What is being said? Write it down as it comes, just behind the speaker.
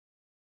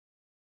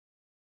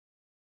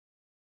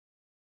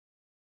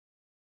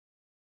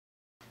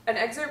An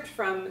excerpt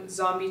from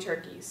Zombie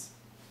Turkeys.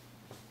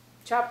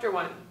 Chapter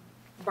 1,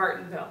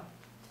 Bartonville.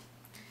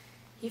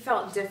 He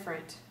felt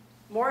different,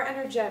 more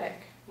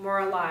energetic, more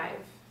alive.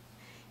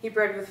 He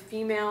bred with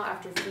female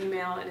after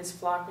female in his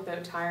flock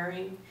without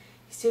tiring.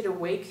 He stayed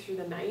awake through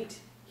the night.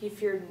 He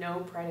feared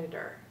no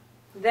predator.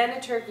 Then a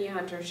turkey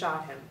hunter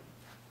shot him.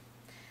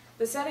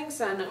 The setting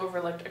sun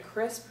overlooked a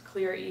crisp,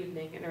 clear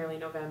evening in early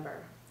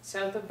November.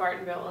 South of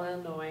Bartonville,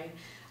 Illinois,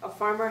 a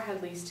farmer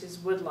had leased his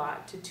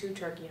woodlot to 2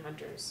 turkey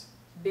hunters.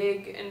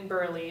 Big and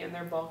burly in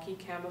their bulky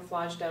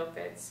camouflaged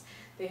outfits,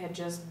 they had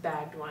just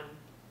bagged one.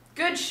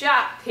 "Good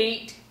shot,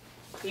 Pete.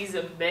 He's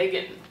a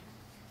biggin."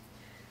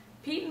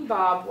 Pete and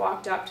Bob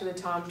walked up to the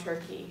tom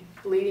turkey,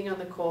 bleeding on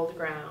the cold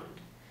ground.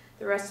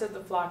 The rest of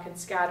the flock had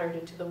scattered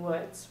into the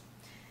woods.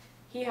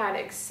 He had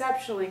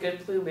exceptionally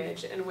good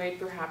plumage and weighed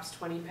perhaps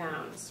 20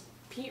 pounds.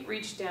 Pete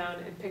reached down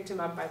and picked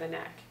him up by the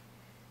neck.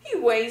 "He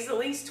weighs at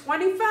least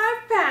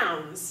 25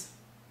 pounds.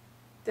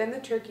 Then the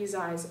turkey's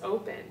eyes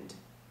opened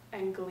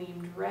and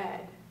gleamed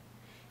red.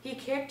 He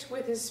kicked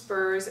with his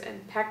spurs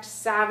and pecked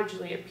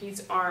savagely at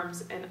Pete's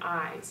arms and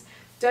eyes.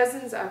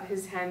 Dozens of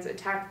his hens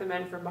attacked the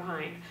men from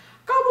behind.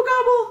 "Gobble,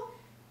 gobble!"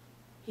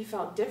 He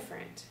felt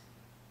different,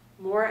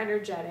 more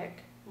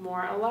energetic,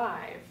 more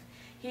alive.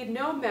 He had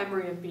no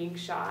memory of being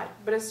shot,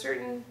 but a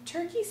certain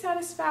turkey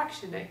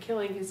satisfaction at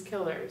killing his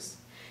killers.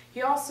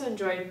 He also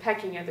enjoyed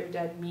pecking at their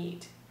dead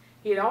meat.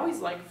 He had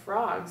always liked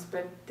frogs,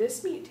 but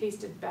this meat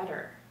tasted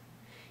better.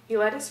 He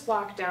led his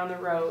flock down the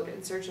road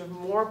in search of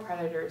more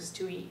predators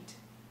to eat.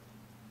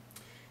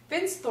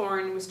 Vince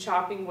Thorne was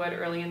chopping wood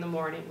early in the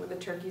morning when the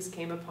turkeys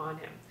came upon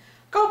him.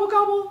 "Gobble,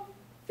 gobble!"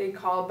 they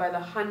called by the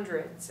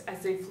hundreds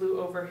as they flew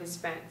over his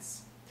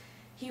fence.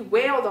 He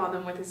wailed on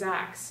them with his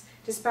axe,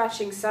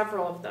 dispatching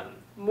several of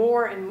them.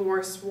 More and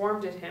more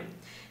swarmed at him.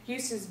 He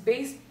used his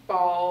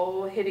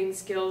baseball hitting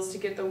skills to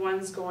get the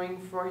ones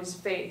going for his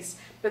face,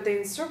 but they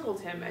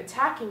encircled him,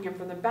 attacking him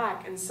from the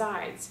back and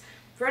sides.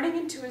 Running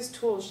into his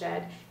tool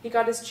shed, he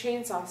got his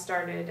chainsaw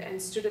started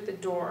and stood at the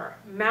door,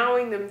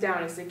 mowing them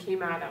down as they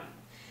came at him.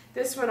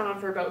 This went on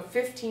for about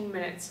 15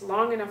 minutes,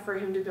 long enough for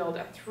him to build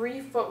a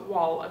 3-foot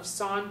wall of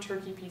sawn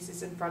turkey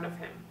pieces in front of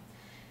him.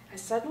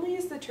 As suddenly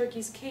as the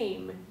turkeys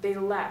came, they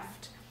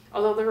left,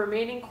 although the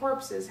remaining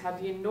corpses had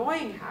the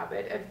annoying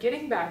habit of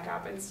getting back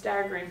up and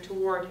staggering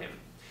toward him.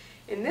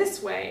 In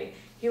this way,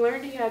 he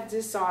learned he had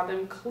to saw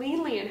them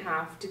cleanly in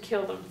half to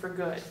kill them for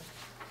good.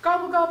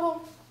 Gobble,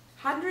 gobble!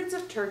 Hundreds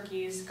of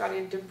turkeys got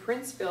into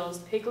Princeville's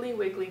Piggly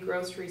Wiggly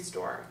grocery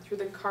store through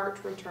the cart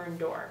return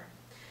door.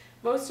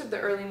 Most of the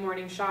early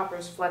morning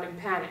shoppers fled in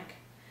panic.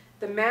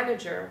 The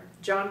manager,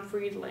 John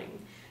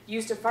Friedling,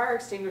 used a fire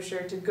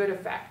extinguisher to good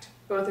effect,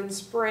 both in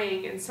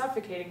spraying and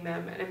suffocating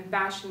them and in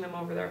bashing them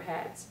over their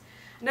heads.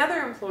 Another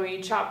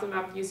employee chopped them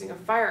up using a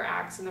fire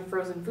axe in the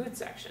frozen food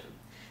section.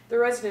 The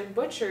resident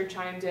butcher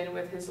chimed in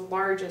with his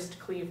largest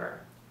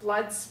cleaver.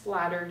 Blood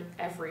splattered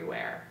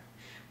everywhere.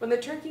 When the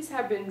turkeys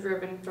had been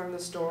driven from the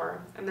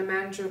store and the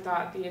manager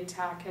thought the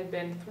attack had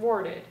been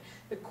thwarted,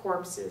 the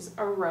corpses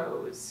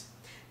arose.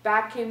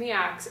 Back came the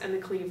axe and the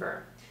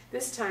cleaver.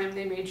 This time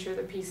they made sure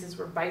the pieces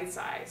were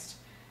bite-sized.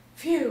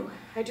 "Phew,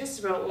 I just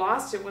about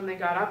lost it when they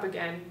got up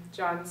again,"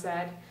 John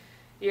said.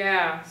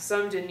 "Yeah,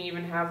 some didn't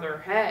even have their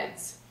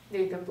heads,"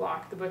 Nathan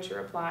Block, the butcher,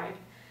 replied.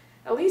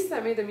 "At least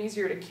that made them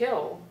easier to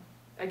kill.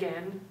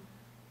 Again.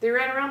 They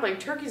ran around like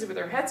turkeys with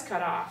their heads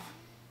cut off."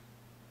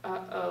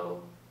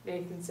 "Uh-oh,"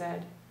 Nathan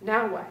said.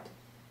 "Now what?"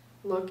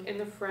 "Look in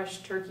the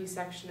fresh turkey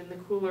section in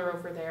the cooler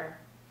over there."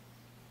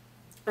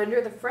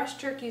 Under the Fresh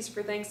Turkeys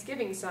for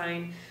Thanksgiving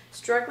sign,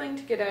 struggling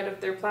to get out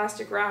of their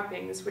plastic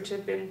wrappings, which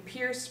had been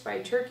pierced by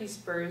turkey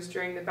spurs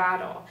during the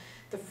battle,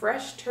 the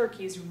fresh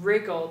turkeys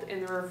wriggled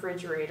in the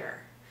refrigerator.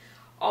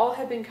 All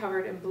had been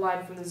covered in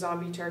blood from the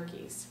zombie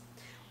turkeys.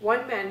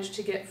 One managed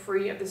to get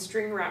free of the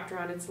string wrapped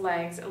around its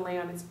legs and lay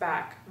on its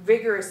back,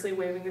 vigorously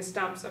waving the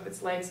stumps of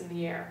its legs in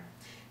the air.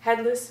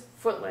 Headless,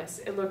 footless,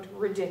 it looked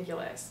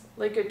ridiculous,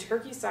 like a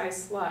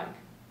turkey-sized slug.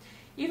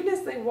 Even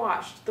as they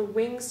watched, the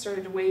wings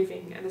started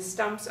waving and the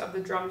stumps of the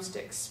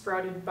drumsticks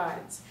sprouted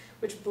buds,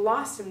 which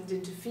blossomed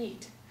into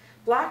feet.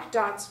 Black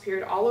dots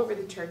appeared all over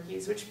the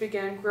turkeys, which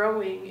began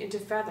growing into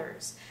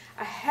feathers.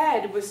 A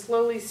head was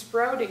slowly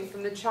sprouting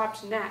from the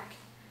chopped neck.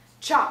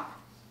 Chop!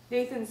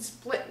 Nathan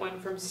split one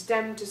from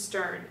stem to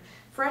stern.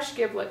 Fresh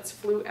giblets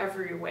flew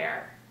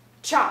everywhere.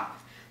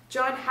 Chop!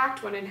 John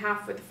hacked one in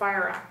half with a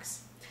fire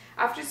axe.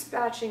 After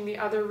dispatching the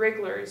other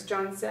wrigglers,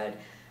 John said,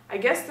 "I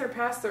guess they're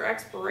past their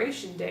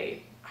expiration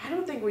date. I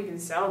don't think we can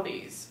sell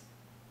these."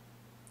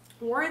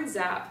 Warren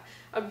Zapp,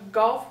 a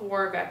Gulf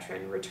War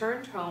veteran,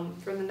 returned home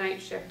from the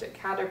night shift at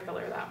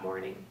Caterpillar that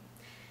morning.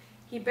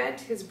 He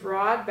bent his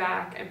broad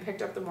back and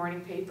picked up the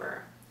morning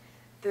paper,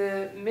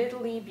 the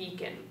Midley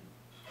Beacon,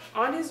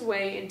 on his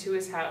way into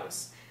his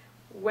house,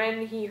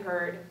 when he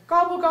heard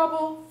 "gobble,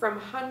 gobble" from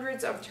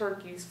hundreds of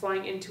turkeys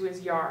flying into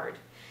his yard.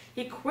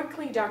 He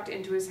quickly ducked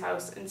into his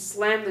house and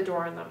slammed the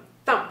door on them.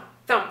 Thump,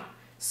 thump.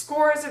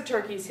 Scores of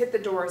turkeys hit the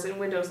doors and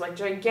windows like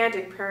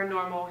gigantic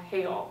paranormal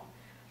hail.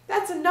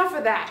 "That's enough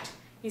of that,"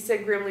 he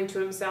said grimly to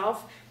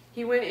himself.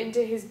 He went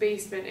into his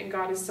basement and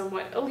got his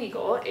somewhat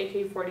illegal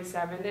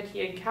AK-47 that he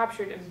had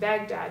captured in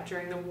Baghdad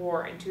during the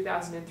war in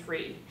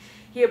 2003.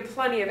 He had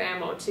plenty of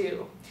ammo,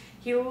 too.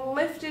 He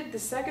lifted the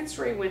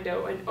second-story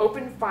window and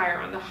opened fire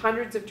on the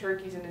hundreds of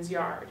turkeys in his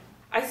yard.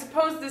 "I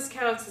suppose this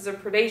counts as a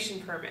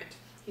predation permit,"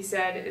 he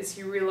said as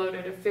he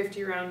reloaded a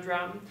 50-round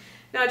drum.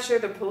 "Not sure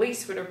the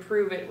police would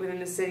approve it within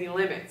the city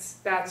limits.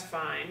 That's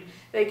fine.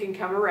 They can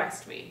come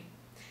arrest me."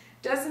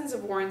 Dozens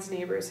of Warren's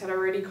neighbors had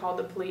already called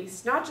the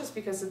police, not just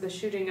because of the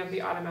shooting of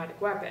the automatic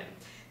weapon.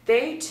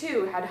 They,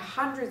 too, had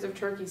hundreds of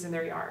turkeys in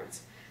their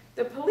yards.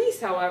 The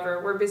police,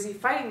 however, were busy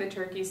fighting the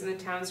turkeys in the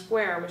town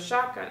square with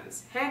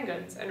shotguns,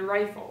 handguns, and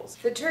rifles.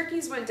 The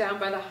turkeys went down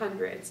by the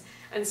hundreds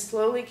and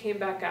slowly came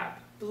back up,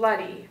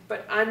 bloody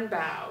but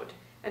unbowed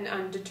and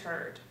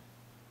undeterred.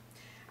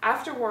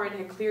 After Warren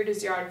had cleared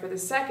his yard for the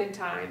second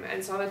time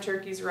and saw the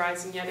turkeys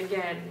rising yet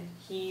again,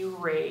 he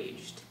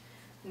raged.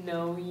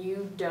 "No,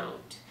 you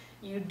don't.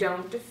 You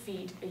don't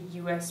defeat a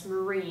U.S.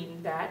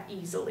 Marine that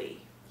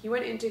easily." He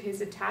went into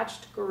his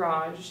attached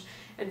garage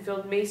and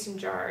filled mason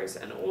jars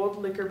and old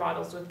liquor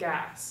bottles with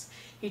gas.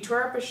 He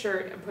tore up a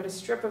shirt and put a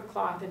strip of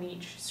cloth in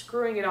each,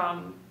 screwing it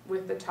on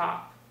with the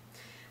top.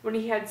 When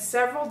he had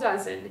several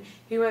dozen,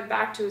 he went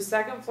back to his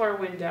second-floor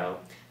window,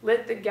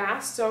 lit the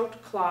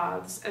gas-soaked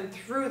cloths, and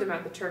threw them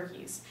at the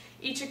turkeys.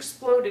 Each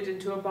exploded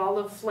into a ball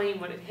of flame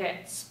when it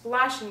hit,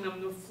 splashing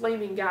them with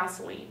flaming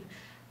gasoline.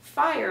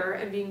 Fire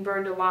and being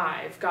burned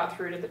alive got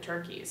through to the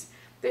turkeys.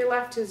 They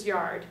left his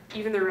yard,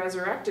 even the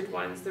resurrected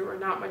ones that were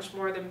not much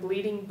more than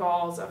bleeding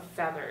balls of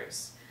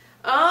feathers.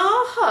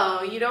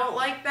 "Oh, you don't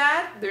like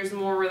that? There's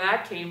more where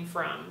that came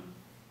from."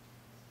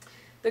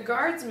 The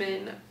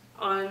guardsmen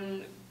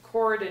on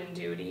cordon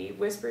duty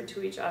whispered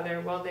to each other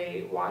while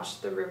they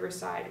watched the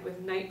riverside with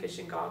night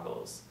vision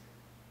goggles.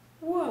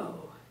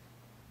 "Whoa,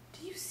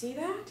 do you see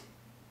that?"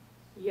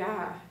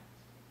 "Yeah.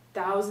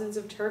 Thousands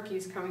of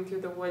turkeys coming through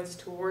the woods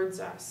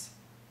towards us."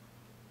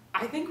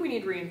 "I think we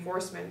need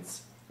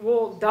reinforcements."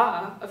 "Well,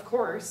 duh, of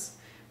course."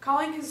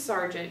 Calling his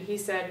sergeant, he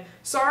said,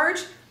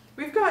 "Sarge,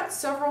 we've got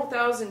several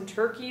thousand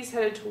turkeys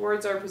headed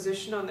towards our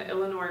position on the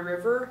Illinois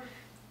River.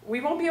 We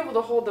won't be able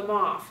to hold them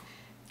off.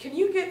 Can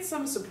you get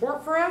some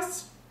support for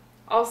us?"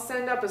 "I'll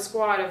send up a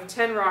squad of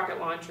 10 rocket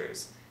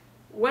launchers."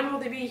 "When will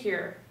they be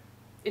here?"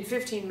 "In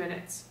 15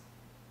 minutes.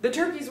 "The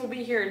turkeys will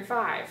be here in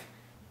 5.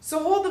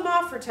 "So hold them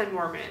off for 10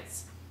 more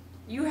minutes.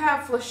 You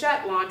have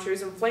flechette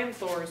launchers and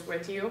flamethrowers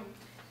with you."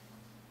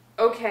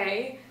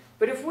 "Okay,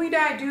 but if we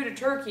die due to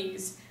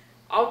turkeys,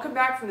 I'll come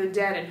back from the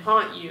dead and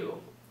haunt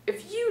you.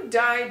 If you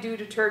die due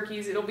to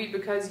turkeys, it'll be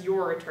because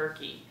you're a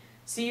turkey.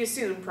 See you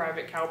soon,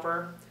 Private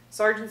Cowper."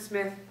 Sergeant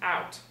Smith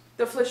out.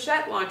 The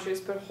flechette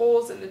launchers put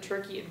holes in the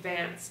turkey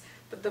advance,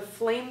 but the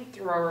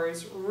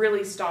flamethrowers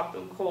really stopped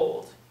them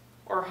cold,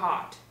 or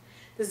hot.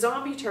 The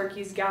zombie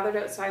turkeys gathered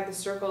outside the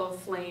circle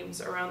of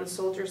flames around the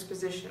soldiers'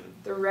 position,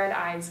 their red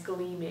eyes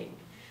gleaming.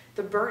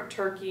 The burnt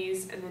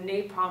turkeys and the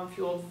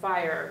napalm-fueled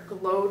fire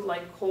glowed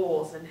like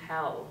coals in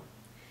hell.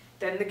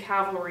 Then the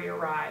cavalry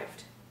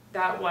arrived.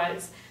 That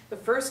was the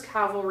 1st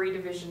Cavalry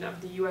Division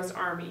of the U.S.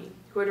 Army,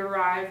 who had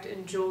arrived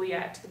in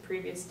Joliet the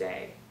previous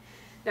day.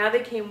 Now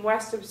they came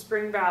west of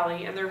Spring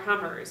Valley in their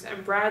Hummers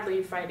and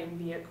Bradley fighting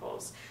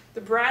vehicles.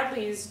 The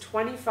Bradley's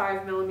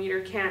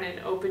 25mm cannon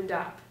opened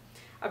up.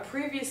 A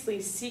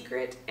previously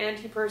secret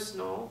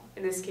anti-personal,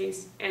 in this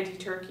case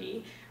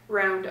anti-turkey,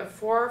 round of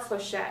 4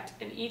 flechette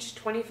and each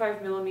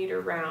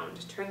 25mm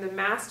round turned the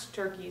masked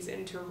turkeys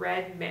into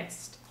red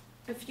mist.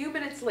 A few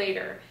minutes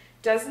later,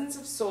 dozens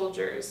of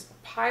soldiers,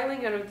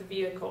 piling out of the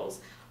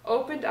vehicles,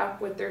 opened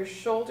up with their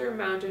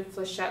shoulder-mounted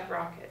flechette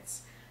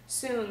rockets.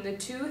 Soon the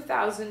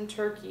 2,000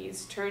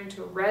 turkeys turned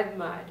to red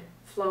mud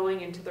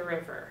flowing into the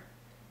river.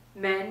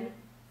 Men,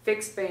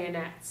 fix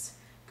bayonets.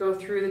 Go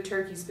through the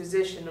turkey's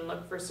position and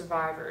look for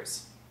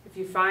survivors. If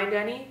you find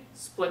any,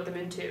 split them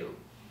in 2.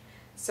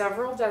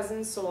 Several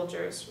dozen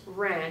soldiers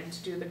ran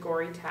to do the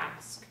gory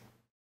task.